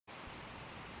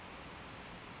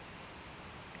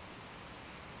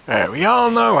Alright, we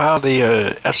all know how the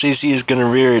FCC is going to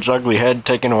rear its ugly head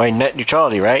taking away net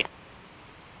neutrality, right?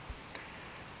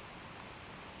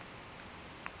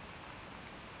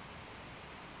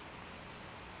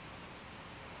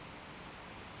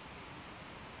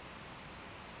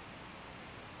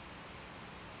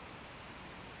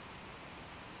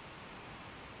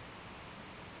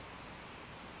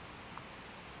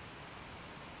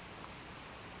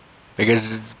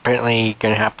 Because it's apparently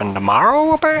going to happen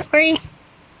tomorrow, apparently?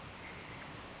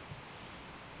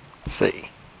 Let's see.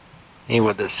 See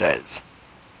what this says.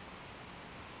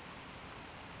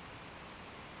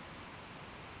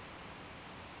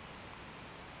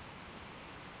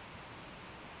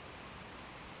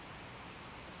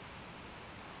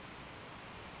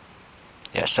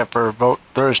 Yeah, set for vote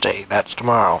Thursday. That's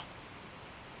tomorrow.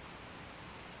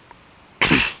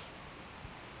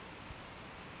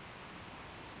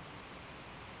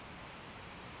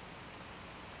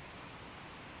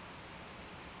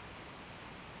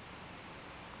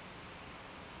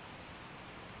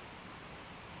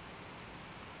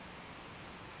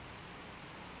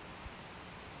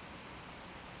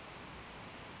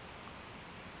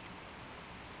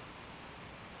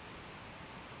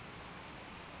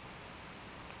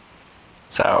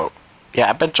 So, yeah,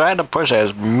 I've been trying to push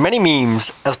as many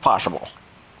memes as possible.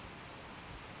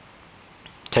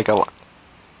 Take a look.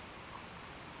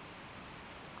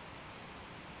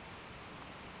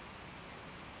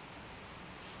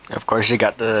 Of course, you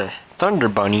got the Thunder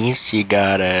Bunnies. You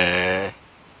got,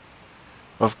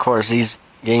 of course, these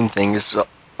game things.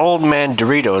 Old Man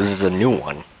Doritos is a new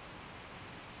one.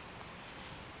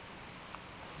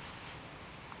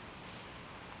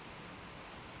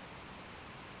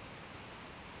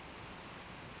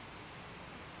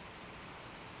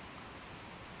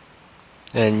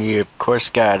 And you, of course,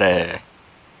 got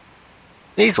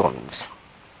these ones.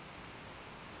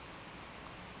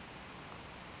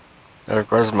 And of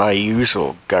course, my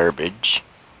usual garbage.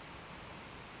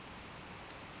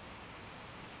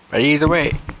 But either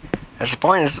way, that's the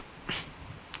point. Is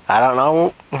I don't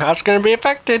know how it's going to be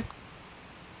affected.